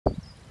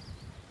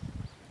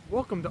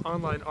Welcome to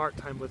Online Art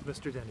Time with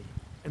Mr. Denny.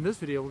 In this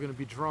video we're going to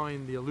be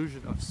drawing the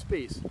illusion of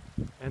space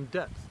and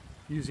depth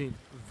using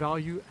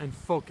value and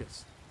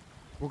focus.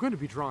 We're going to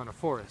be drawing a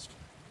forest.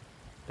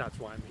 That's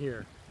why I'm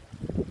here.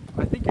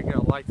 I think you're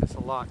going to like this a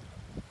lot.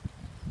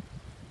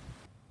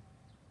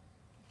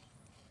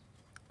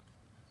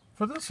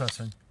 For this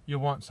lesson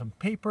you'll want some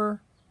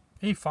paper,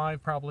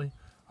 A5 probably,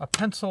 a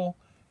pencil,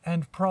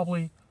 and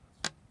probably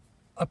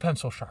a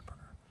pencil sharpener.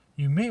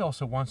 You may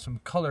also want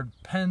some colored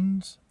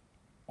pens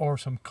or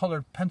some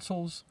colored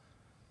pencils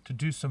to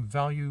do some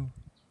value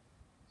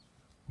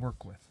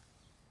work with.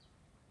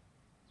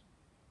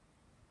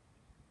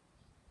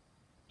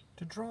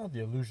 To draw the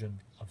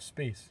illusion of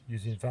space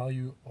using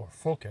value or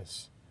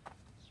focus,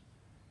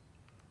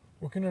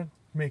 we're going to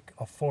make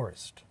a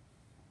forest.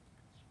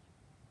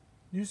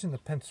 Using the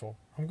pencil,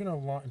 I'm going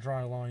to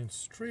draw a line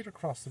straight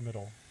across the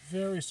middle,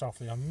 very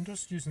softly. I'm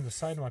just using the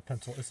side of my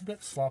pencil. It's a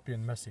bit sloppy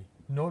and messy.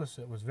 Notice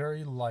it was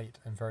very light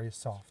and very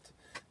soft.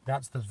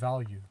 That's the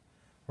value.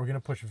 We're going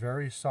to push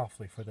very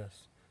softly for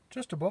this.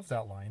 Just above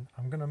that line,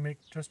 I'm going to make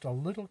just a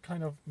little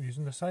kind of,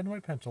 using the side of my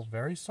pencil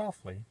very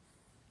softly,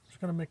 I'm just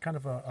going to make kind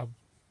of a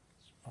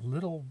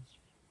little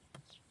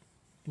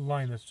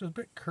line that's just a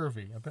bit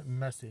curvy, a bit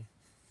messy.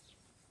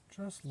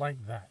 Just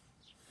like that.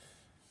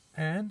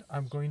 And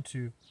I'm going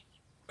to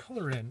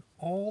color in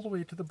all the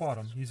way to the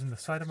bottom using the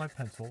side of my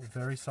pencil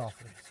very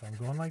softly. So I'm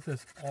going like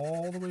this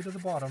all the way to the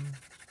bottom,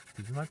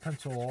 using my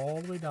pencil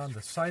all the way down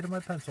the side of my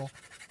pencil.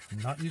 I'm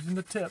not using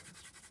the tip.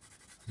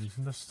 I'm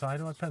using the side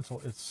of my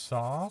pencil. It's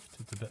soft,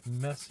 it's a bit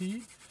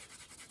messy.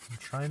 I'm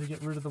trying to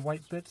get rid of the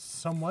white bits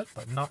somewhat,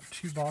 but not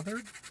too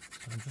bothered.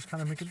 I'm just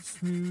kind of making it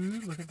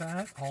smooth. Look at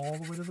that, all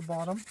the way to the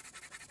bottom.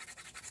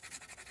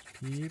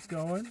 Keep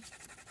going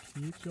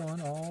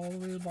all the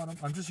way to the bottom.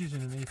 I'm just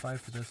using an A5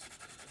 for this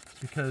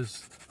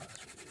because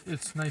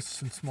it's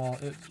nice and small.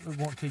 It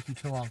won't take you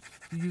too long.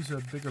 If you use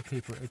a bigger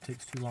paper, it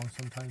takes too long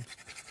sometimes.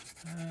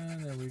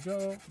 And there we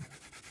go.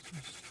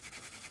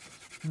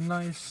 Just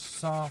nice,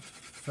 soft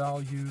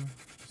value.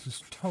 This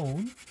is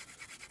tone.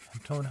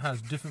 And tone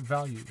has different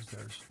values.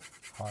 There's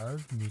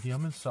hard,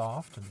 medium, and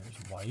soft, and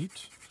there's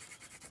white.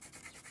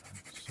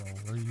 And so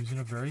we're using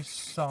a very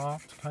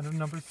soft kind of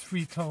number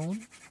 3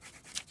 tone.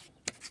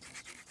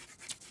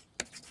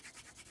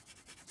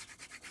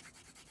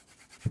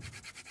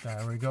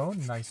 There we go,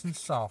 nice and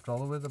soft all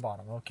the way to the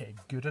bottom. Okay,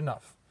 good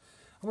enough.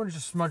 I'm going to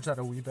just smudge that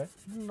a wee bit.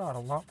 Not a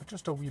lot, but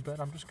just a wee bit.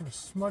 I'm just going to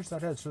smudge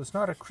that edge so it's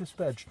not a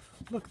crisp edge.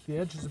 Look, the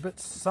edge is a bit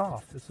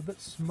soft. It's a bit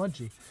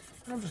smudgy.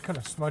 And I'm just kind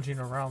of smudging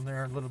around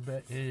there a little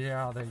bit.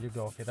 Yeah, there you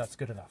go. Okay, that's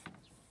good enough.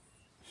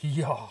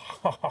 Yeah,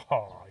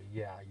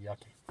 yeah,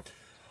 yucky.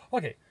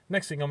 Okay,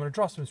 next thing, I'm going to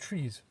draw some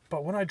trees.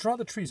 But when I draw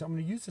the trees, I'm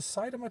going to use the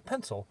side of my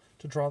pencil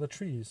to draw the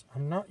trees.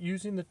 I'm not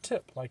using the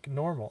tip like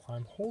normal.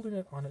 I'm holding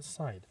it on its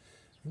side.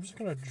 I'm just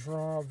going to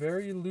draw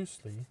very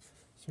loosely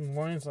some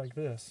lines like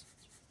this.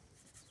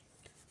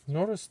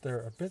 Notice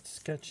they're a bit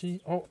sketchy.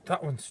 Oh,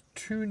 that one's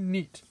too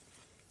neat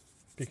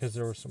because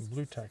there was some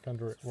blue tack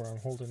under it where I'm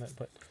holding it,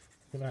 but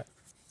look at that.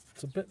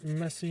 It's a bit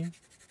messy.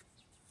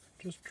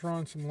 Just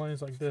drawing some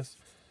lines like this.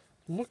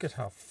 Look at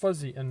how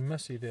fuzzy and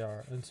messy they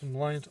are, and some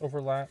lines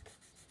overlap.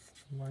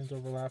 Some lines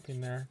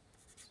overlapping there.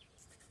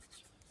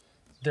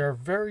 They're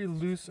very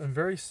loose and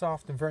very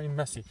soft and very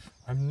messy.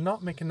 I'm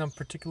not making them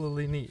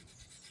particularly neat.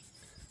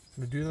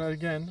 I'm going to do that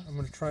again. I'm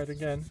going to try it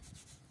again.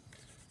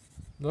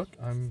 Look,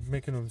 I'm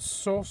making them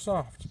so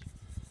soft.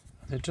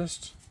 They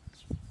just,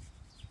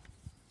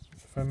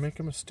 if I make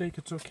a mistake,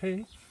 it's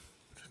okay.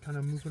 Just kind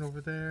of moving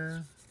over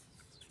there.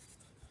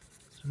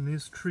 And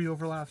this tree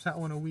overlaps that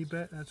one a wee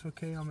bit. That's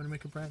okay. I'm going to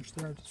make a branch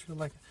there. I just feel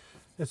like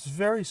it's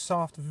very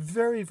soft,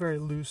 very, very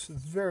loose,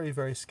 very,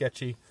 very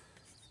sketchy.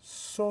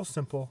 So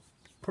simple.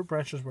 Put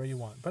branches where you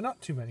want, but not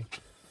too many.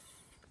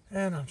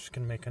 And I'm just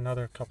going to make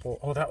another couple.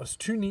 Oh, that was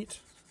too neat.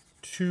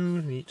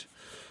 Too neat.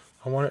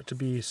 I want it to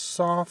be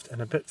soft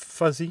and a bit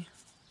fuzzy.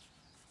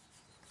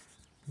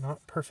 Not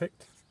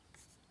perfect.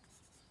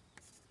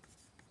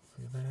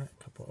 Look at that.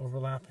 A couple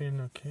overlapping.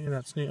 Okay,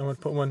 that's neat. I'm going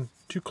to put one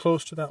too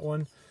close to that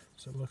one,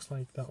 so it looks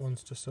like that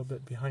one's just a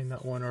bit behind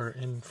that one or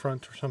in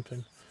front or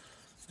something.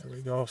 There we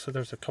go. So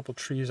there's a couple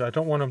trees. I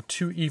don't want them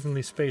too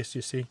evenly spaced,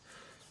 you see.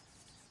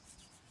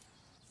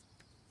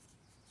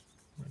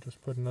 I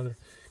just put another,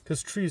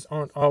 because trees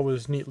aren't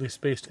always neatly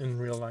spaced in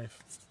real life.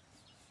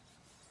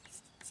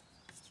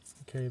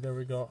 Okay, there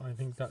we go. I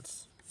think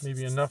that's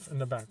maybe enough in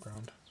the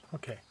background.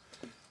 Okay,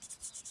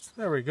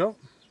 there we go.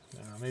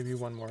 Maybe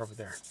one more over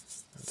there.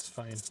 That's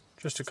fine.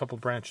 Just a couple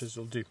branches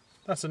will do.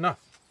 That's enough.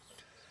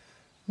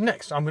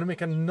 Next, I'm going to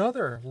make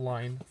another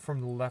line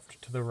from the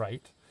left to the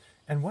right.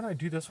 And when I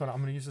do this one, I'm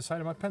going to use the side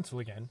of my pencil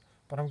again,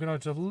 but I'm going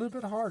to do a little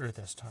bit harder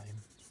this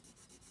time.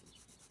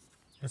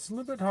 It's a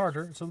little bit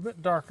harder. It's a little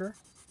bit darker.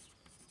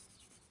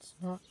 It's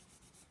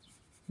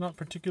not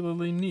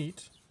particularly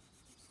neat.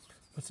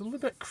 It's a little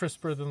bit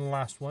crisper than the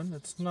last one.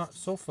 It's not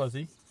so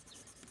fuzzy.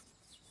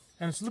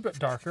 And it's a little bit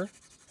darker.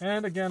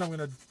 And again, I'm going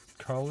to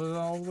color it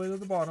all the way to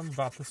the bottom,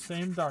 about the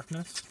same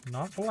darkness,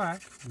 not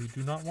black. We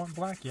do not want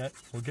black yet.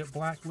 We'll get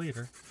black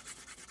later.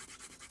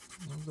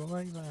 Go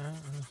like that.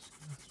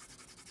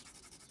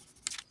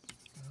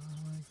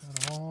 Like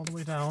that all the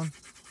way down.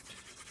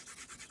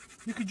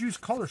 You could use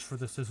colors for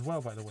this as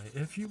well, by the way.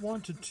 If you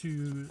wanted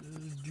to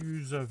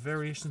use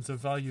variations of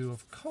value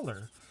of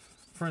color,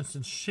 for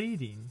instance,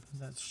 shading,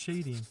 that's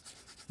shading,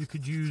 you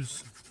could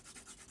use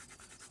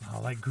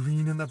like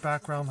green in the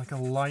background, like a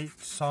light,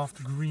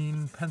 soft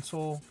green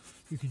pencil.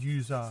 You could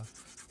use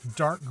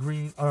dark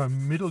green, or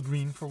middle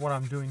green for what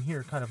I'm doing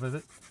here, kind of a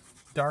bit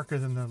darker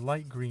than the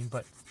light green,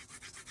 but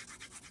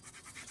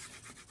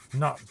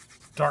not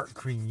dark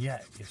green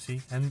yet, you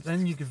see. And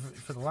then you could,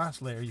 for the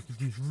last layer, you could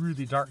use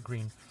really dark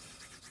green.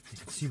 You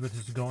can see where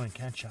this is going,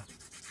 can't you?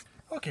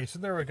 Okay, so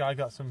there we go. I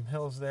got some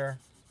hills there.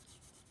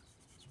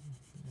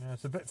 Yeah,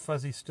 it's a bit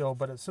fuzzy still,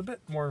 but it's a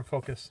bit more in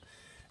focus.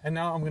 And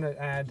now I'm going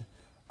to add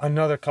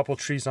another couple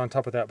trees on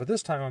top of that. But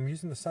this time I'm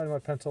using the side of my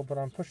pencil, but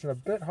I'm pushing a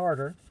bit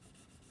harder.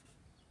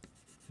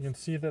 You can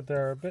see that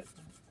they're a bit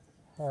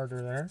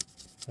harder there.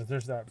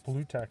 There's that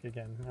blue tack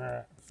again.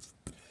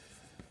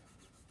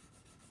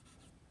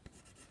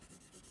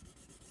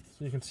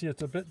 So you can see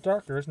it's a bit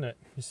darker, isn't it?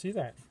 You see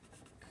that?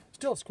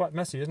 Still, it's quite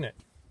messy, isn't it?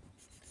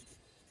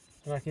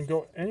 And I can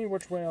go any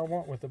which way I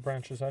want with the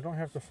branches. I don't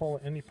have to follow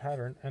any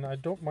pattern, and I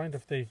don't mind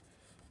if they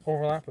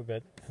overlap a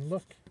bit. And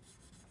look,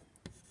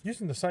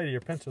 using the side of your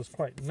pencil is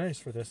quite nice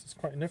for this. It's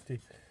quite nifty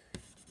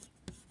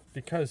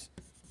because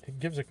it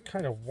gives a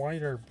kind of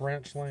wider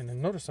branch line.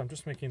 And notice I'm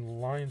just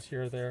making lines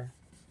here or there.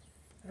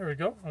 There we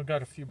go. I've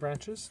got a few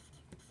branches.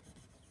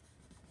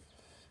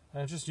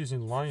 And I'm just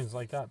using lines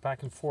like that,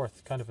 back and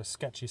forth, kind of a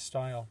sketchy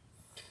style.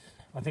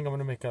 I think I'm going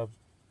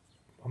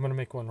to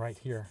make one right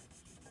here.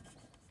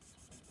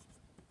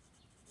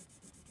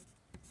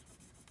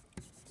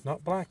 It's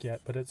not black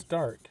yet, but it's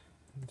dark.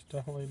 It's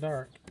definitely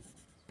dark.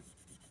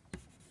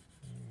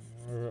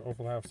 It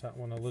overlaps that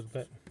one a little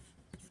bit.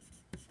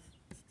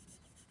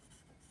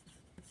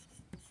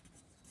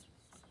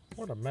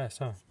 What a mess,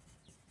 huh?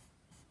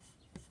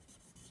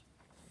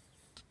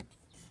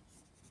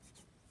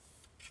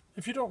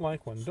 If you don't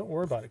like one, don't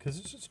worry about it, because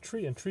it's just a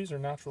tree, and trees are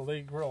natural.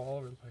 They grow all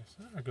over the place.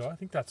 There we go. I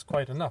think that's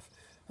quite enough.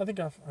 I think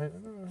I've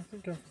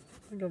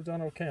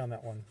done okay on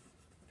that one.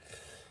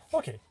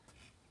 Okay,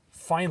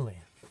 finally,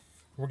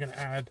 we're going to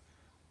add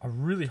a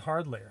really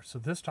hard layer. So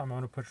this time I'm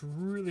going to push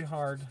really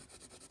hard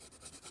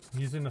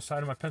using the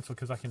side of my pencil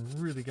because I can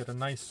really get a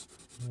nice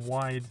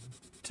wide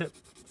tip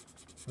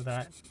for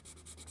that.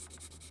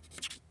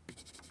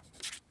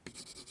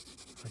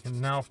 I can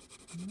now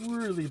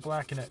really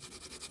blacken it.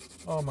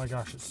 Oh my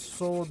gosh, it's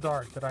so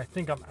dark that I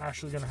think I'm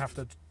actually going to have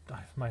to,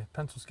 my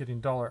pencil's getting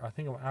duller. I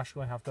think I'm actually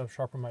going to have to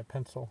sharpen my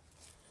pencil.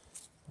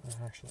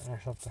 I actually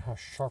have to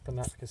sharpen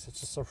that because it's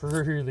just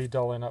really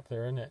dulling up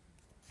there, isn't it?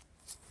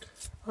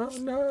 Oh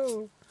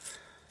no!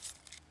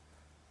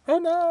 Oh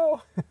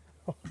no!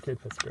 Oh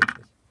goodness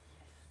gracious.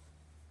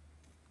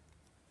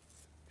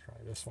 Try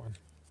this one.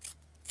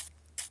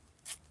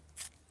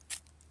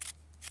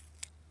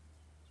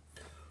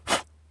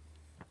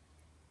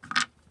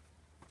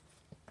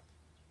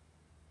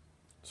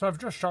 So I've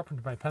just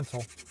sharpened my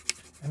pencil,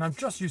 and I'm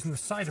just using the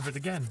side of it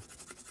again.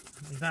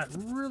 Like that,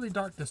 really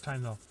dark this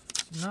time though.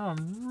 So now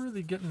I'm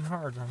really getting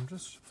hard. I'm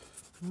just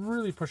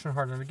really pushing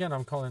hard, and again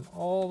I'm calling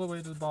all the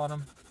way to the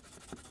bottom.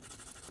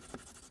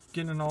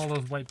 Getting all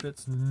those white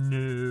bits.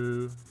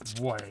 No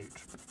white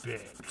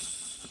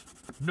bits.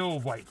 No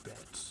white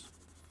bits.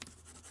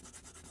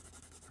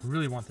 I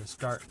really want this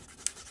dark.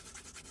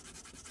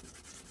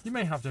 You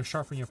may have to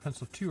sharpen your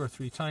pencil 2 or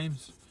 3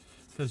 times,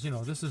 because you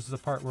know this is the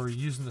part where you're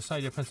using the side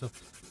of your pencil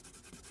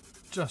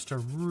just to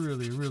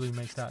really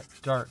make that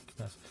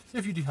darkness.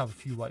 If you do have a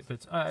few white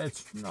bits,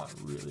 it's not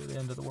really the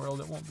end of the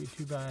world. It won't be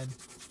too bad.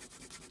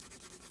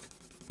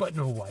 But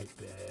no white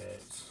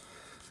bits.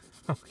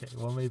 Okay,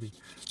 well maybe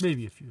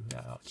a few. Yeah,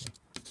 okay.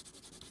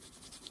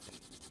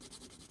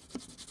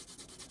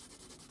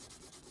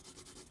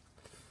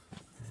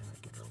 And I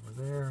get it over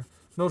there.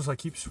 Notice I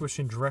keep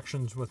switching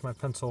directions with my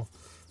pencil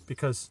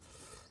because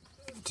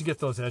to get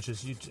those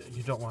edges, you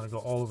don't want to go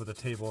all over the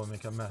table and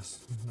make a mess.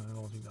 I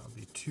don't think that would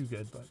be too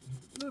good, but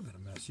a little bit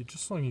of mess. You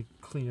just so you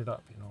clean it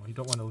up, you know. You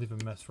don't want to leave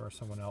a mess for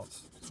someone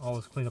else.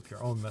 Always clean up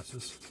your own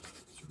messes.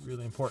 It's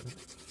really important.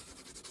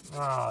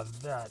 Ah,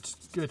 that's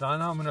good.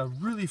 And I'm going to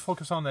really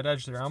focus on that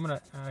edge there. I'm going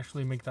to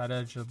actually make that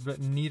edge a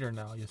bit neater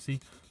now, you see.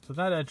 So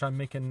that edge I'm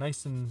making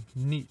nice and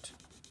neat.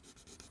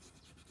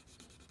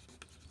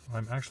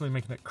 I'm actually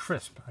making it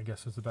crisp, I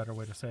guess is a better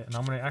way to say it. And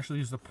I'm going to actually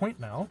use the point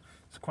now.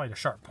 It's quite a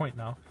sharp point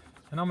now.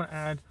 And I'm going to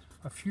add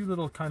a few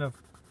little kind of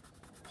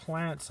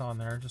plants on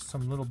there, just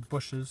some little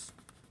bushes.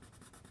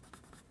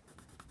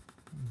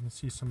 You can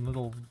see some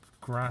little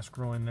grass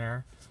growing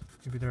there.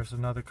 Maybe there's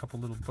another couple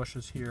little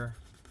bushes here.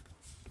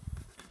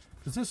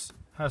 Because this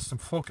has some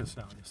focus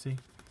now, you see.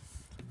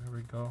 There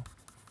we go.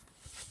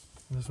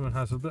 And this one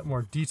has a bit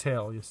more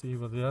detail, you see,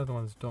 but the other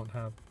ones don't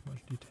have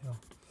much detail.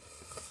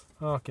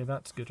 Okay,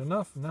 that's good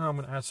enough. Now I'm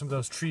going to add some of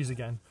those trees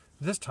again.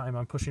 This time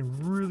I'm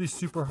pushing really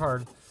super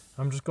hard.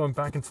 I'm just going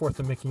back and forth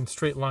and making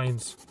straight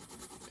lines.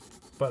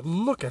 But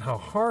look at how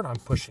hard I'm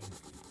pushing.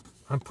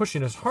 I'm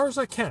pushing as hard as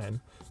I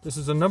can. This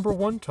is a number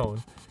 1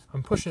 tone.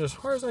 I'm pushing as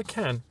hard as I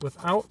can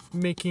without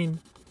making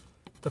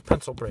the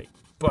pencil break.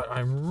 But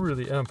I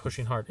really am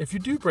pushing hard. If you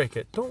do break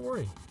it, don't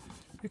worry.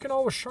 You can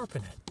always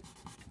sharpen it.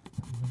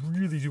 You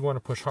really do want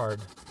to push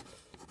hard.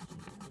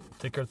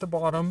 Thicker at the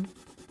bottom,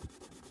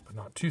 but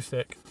not too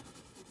thick.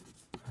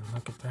 And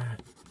look at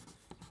that.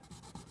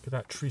 Look at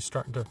that tree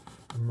starting to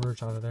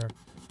emerge out of there.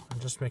 I'm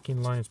just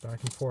making lines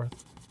back and forth.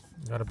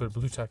 Got a bit of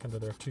blue tack under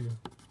there too.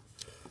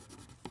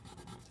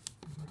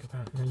 Look at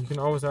that. And you can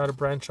always add a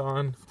branch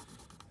on.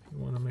 You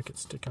want to make it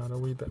stick out a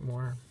wee bit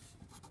more.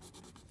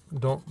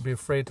 Don't be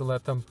afraid to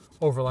let them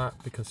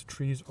overlap, because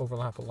trees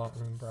overlap a lot.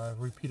 Remember, I've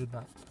repeated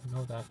that. I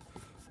know that.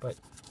 But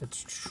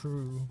it's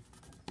true.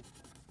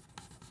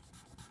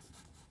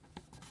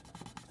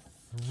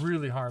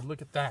 Really hard.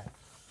 Look at that.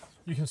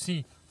 You can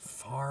see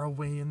far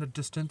away in the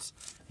distance.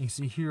 You can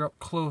see here up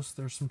close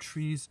there's some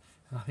trees.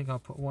 And I think I'll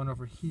put one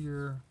over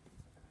here.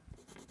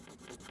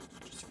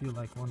 Just feel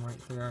like one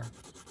right there.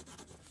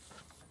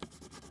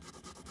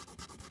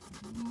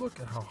 Look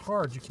at how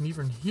hard. You can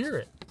even hear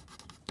it.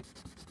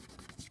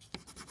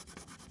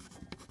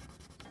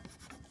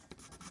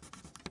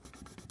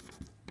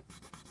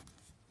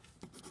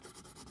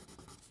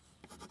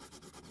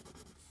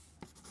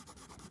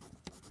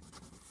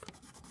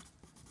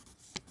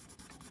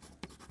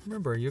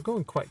 Remember, you're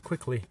going quite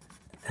quickly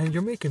and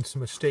you're making some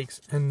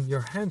mistakes and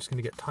your hand's going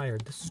to get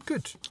tired. This is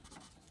good.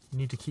 You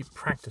need to keep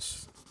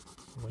practice.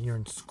 When you're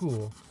in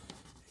school,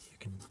 you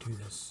can do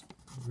this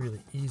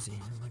really easy.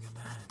 And look at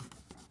that.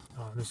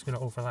 Oh, I'm just going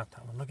to overlap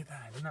that one. Look at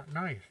that. Isn't that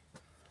nice?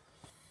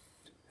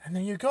 And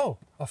there you go.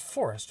 A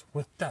forest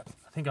with depth.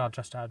 I think I'll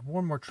just add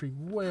one more tree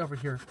way over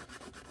here.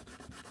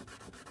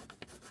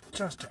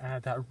 Just to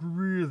add that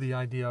really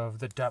idea of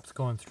the depth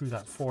going through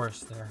that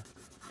forest there.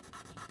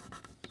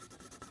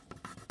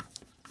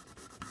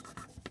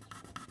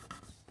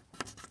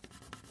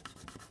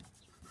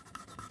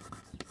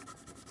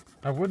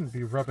 I wouldn't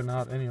be rubbing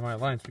out any of my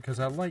lines because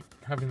I like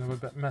having them a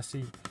bit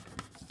messy.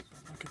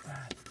 Look at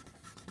that.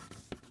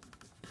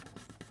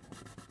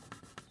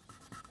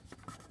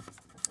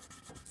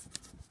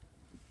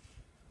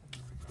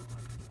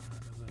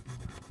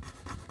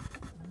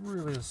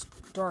 Really as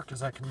dark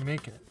as I can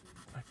make it.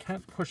 I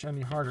can't push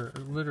any harder.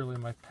 Literally,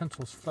 my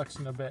pencil's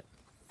flexing a bit.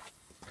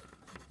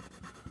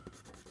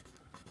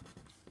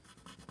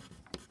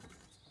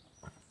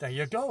 There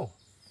you go.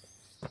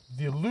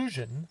 The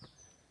illusion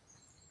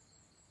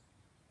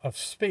of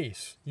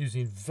space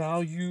using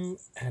value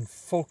and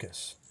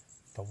focus.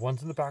 The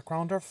ones in the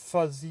background are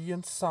fuzzy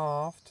and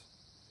soft.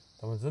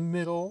 The ones in the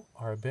middle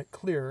are a bit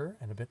clearer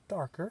and a bit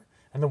darker.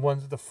 And the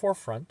ones at the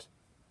forefront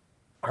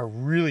are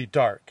really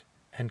dark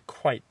and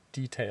quite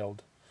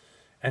detailed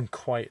and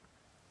quite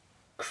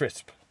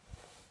crisp.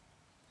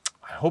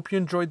 I hope you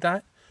enjoyed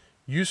that.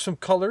 Use some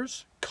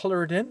colors,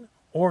 color it in,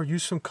 or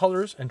use some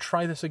colors and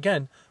try this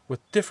again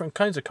with different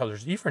kinds of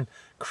colors. Even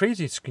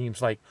crazy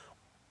schemes like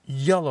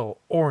yellow,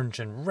 orange,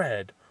 and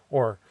red,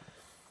 or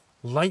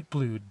light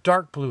blue,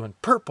 dark blue, and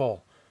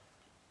purple.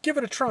 Give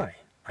it a try.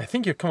 I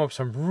think you'll come up with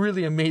some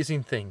really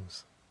amazing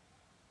things.